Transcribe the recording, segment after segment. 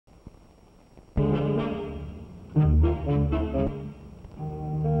Almost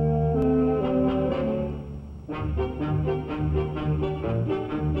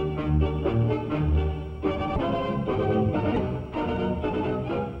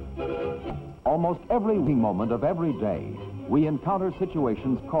every moment of every day, we encounter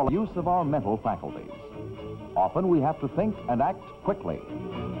situations calling use of our mental faculties. Often we have to think and act quickly.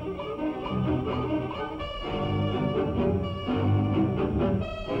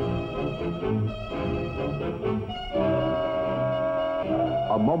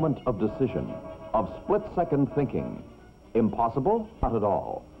 A moment of decision, of split-second thinking. Impossible? Not at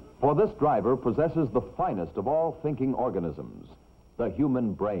all. For this driver possesses the finest of all thinking organisms, the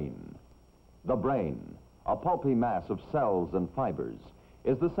human brain. The brain, a pulpy mass of cells and fibers,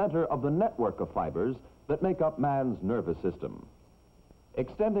 is the center of the network of fibers that make up man's nervous system.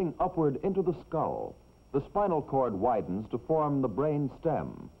 Extending upward into the skull, the spinal cord widens to form the brain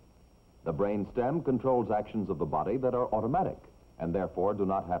stem. The brain stem controls actions of the body that are automatic and therefore do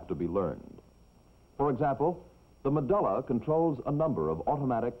not have to be learned. For example, the medulla controls a number of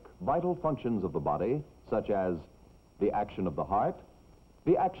automatic vital functions of the body, such as the action of the heart,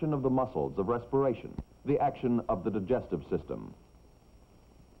 the action of the muscles of respiration, the action of the digestive system.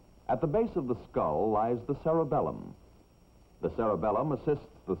 At the base of the skull lies the cerebellum. The cerebellum assists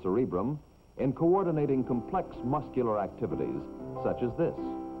the cerebrum in coordinating complex muscular activities, such as this.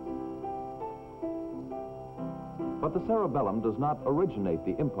 But the cerebellum does not originate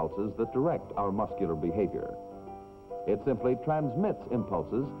the impulses that direct our muscular behavior. It simply transmits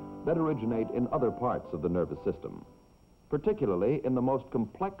impulses that originate in other parts of the nervous system, particularly in the most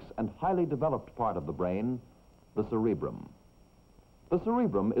complex and highly developed part of the brain, the cerebrum. The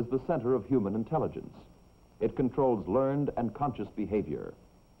cerebrum is the center of human intelligence. It controls learned and conscious behavior.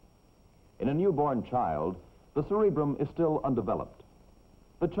 In a newborn child, the cerebrum is still undeveloped.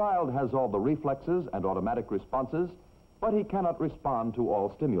 The child has all the reflexes and automatic responses, but he cannot respond to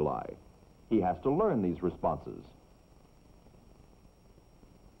all stimuli. He has to learn these responses.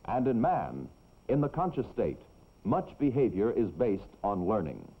 And in man, in the conscious state, much behavior is based on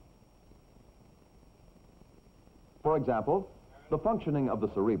learning. For example, the functioning of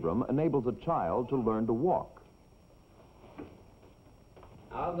the cerebrum enables a child to learn to walk.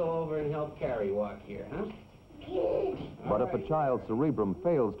 I'll go over and help Carrie walk here, huh? But if a child's cerebrum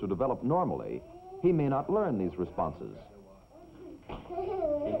fails to develop normally, he may not learn these responses.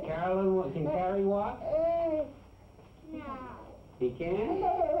 Can Carrie walk? No. He can?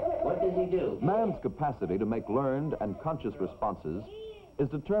 What does he do? Man's capacity to make learned and conscious responses is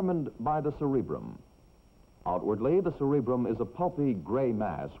determined by the cerebrum. Outwardly, the cerebrum is a pulpy gray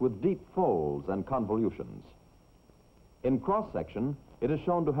mass with deep folds and convolutions. In cross-section, it is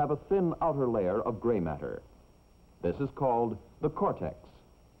shown to have a thin outer layer of gray matter. This is called the cortex.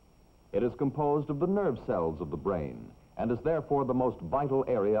 It is composed of the nerve cells of the brain and is therefore the most vital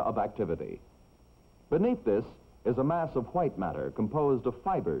area of activity. Beneath this is a mass of white matter composed of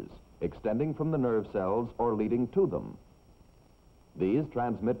fibers extending from the nerve cells or leading to them. These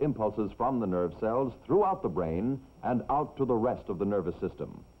transmit impulses from the nerve cells throughout the brain and out to the rest of the nervous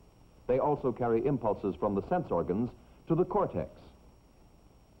system. They also carry impulses from the sense organs to the cortex.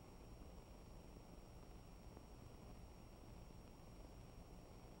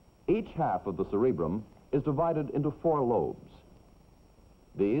 Each half of the cerebrum is divided into 4 lobes.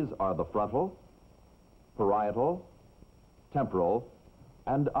 These are the frontal, parietal, temporal,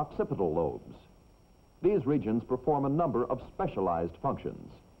 and occipital lobes. These regions perform a number of specialized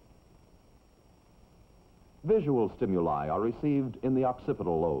functions. Visual stimuli are received in the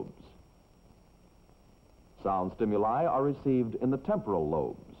occipital lobes. Sound stimuli are received in the temporal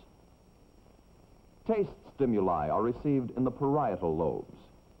lobes. Taste stimuli are received in the parietal lobes.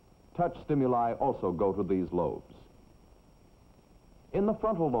 Touch stimuli also go to these lobes. In the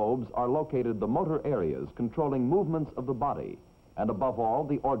frontal lobes are located the motor areas controlling movements of the body and, above all,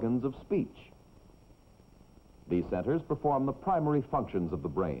 the organs of speech. These centers perform the primary functions of the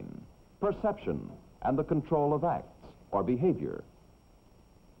brain: perception and the control of acts or behavior.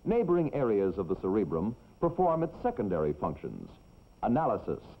 Neighboring areas of the cerebrum perform its secondary functions: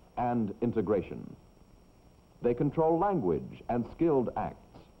 analysis and integration. They control language and skilled acts.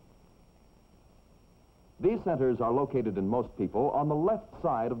 These centers are located in most people on the left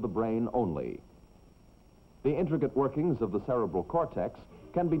side of the brain only. The intricate workings of the cerebral cortex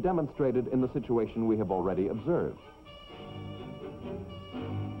can be demonstrated in the situation we have already observed.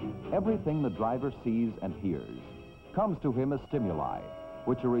 Everything the driver sees and hears comes to him as stimuli,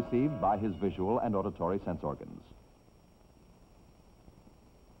 which are received by his visual and auditory sense organs.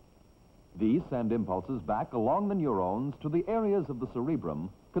 These send impulses back along the neurons to the areas of the cerebrum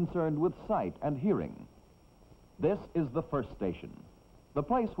concerned with sight and hearing. This is the first station, the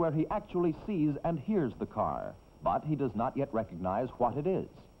place where he actually sees and hears the car, but he does not yet recognize what it is.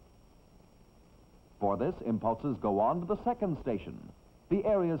 For this, impulses go on to the second station, the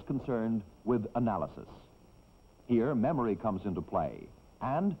areas concerned with analysis. Here, memory comes into play,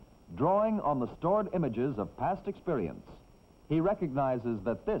 and, drawing on the stored images of past experience, he recognizes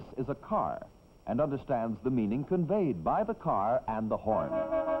that this is a car and understands the meaning conveyed by the car and the horn.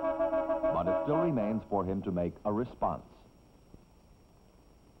 But it still remains for him to make a response.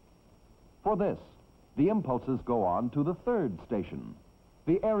 For this, the impulses go on to the third station,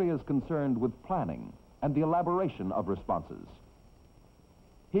 the areas concerned with planning and the elaboration of responses.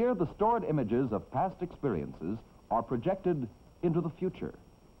 Here, the stored images of past experiences are projected into the future.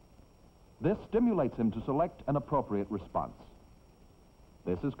 This stimulates him to select an appropriate response.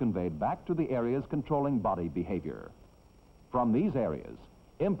 This is conveyed back to the areas controlling body behavior. From these areas,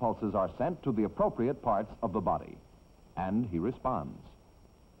 impulses are sent to the appropriate parts of the body, and he responds.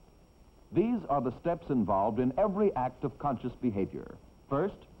 These are the steps involved in every act of conscious behavior.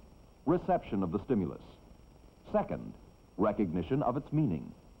 First, reception of the stimulus. Second, recognition of its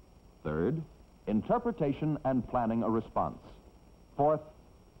meaning. Third, interpretation and planning a response. Fourth,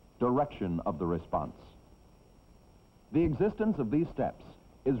 direction of the response. The existence of these steps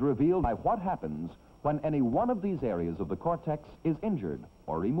is revealed by what happens when any one of these areas of the cortex is injured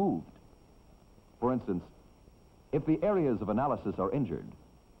or removed. For instance, if the areas of analysis are injured,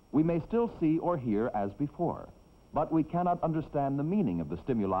 we may still see or hear as before, but we cannot understand the meaning of the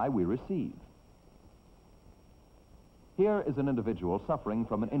stimuli we receive. Here is an individual suffering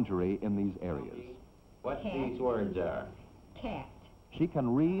from an injury in these areas. What these words are? Cat. She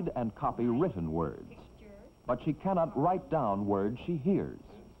can read and copy written words, but she cannot write down words she hears.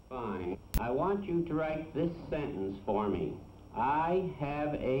 Fine. I want you to write this sentence for me. I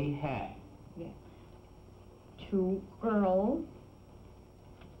have a hat. Yes. 2 girls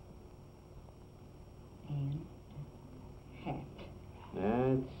and hat.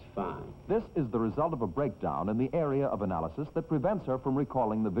 That's fine. This is the result of a breakdown in the area of analysis that prevents her from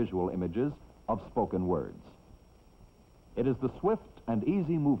recalling the visual images of spoken words. It is the swift and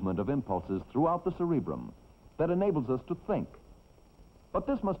easy movement of impulses throughout the cerebrum that enables us to think. But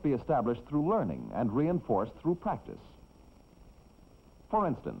this must be established through learning and reinforced through practice. For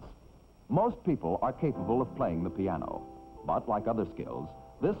instance, most people are capable of playing the piano, but like other skills,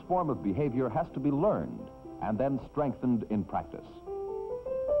 this form of behavior has to be learned and then strengthened in practice.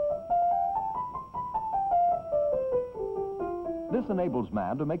 This enables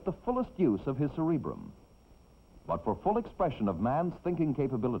man to make the fullest use of his cerebrum. But for full expression of man's thinking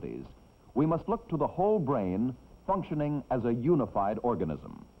capabilities, we must look to the whole brain functioning as a unified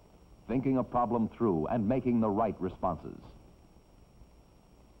organism, thinking a problem through and making the right responses.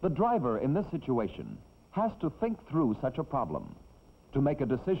 The driver in this situation has to think through such a problem, to make a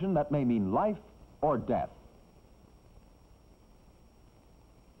decision that may mean life or death.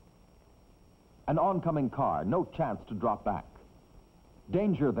 An oncoming car, no chance to drop back.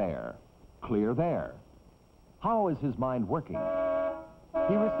 Danger there, clear there. How is his mind working?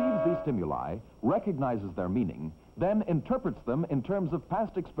 He receives these stimuli, recognizes their meaning, then interprets them in terms of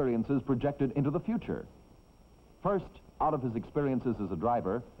past experiences projected into the future. First, out of his experiences as a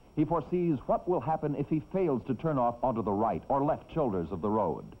driver, he foresees what will happen if he fails to turn off onto the right or left shoulders of the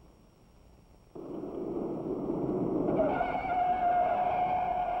road.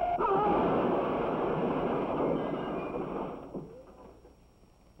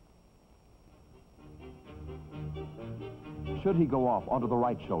 Should he go off onto the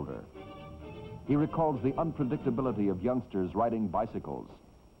right shoulder? He recalls the unpredictability of youngsters riding bicycles.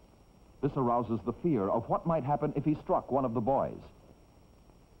 This arouses the fear of what might happen if he struck one of the boys.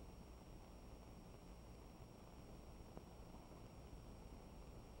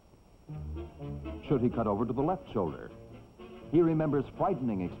 Should he cut over to the left shoulder? He remembers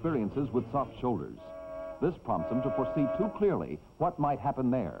frightening experiences with soft shoulders. This prompts him to foresee too clearly what might happen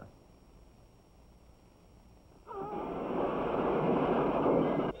there.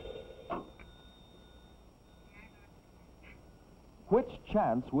 Which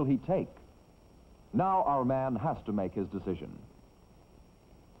chance will he take? Now our man has to make his decision.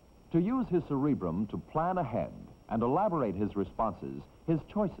 To use his cerebrum to plan ahead and elaborate his responses, his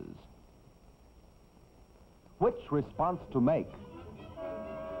choices. Which response to make?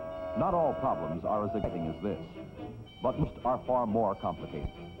 Not all problems are as exciting as this, but most are far more complicated,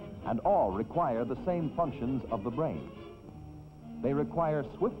 and all require the same functions of the brain. They require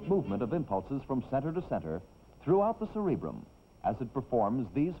swift movement of impulses from center to center throughout the cerebrum as it performs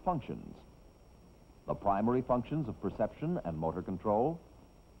these functions. The primary functions of perception and motor control,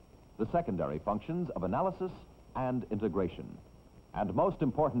 the secondary functions of analysis, and integration. And most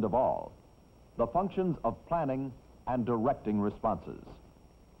important of all, the functions of planning and directing responses.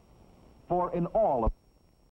 For in all of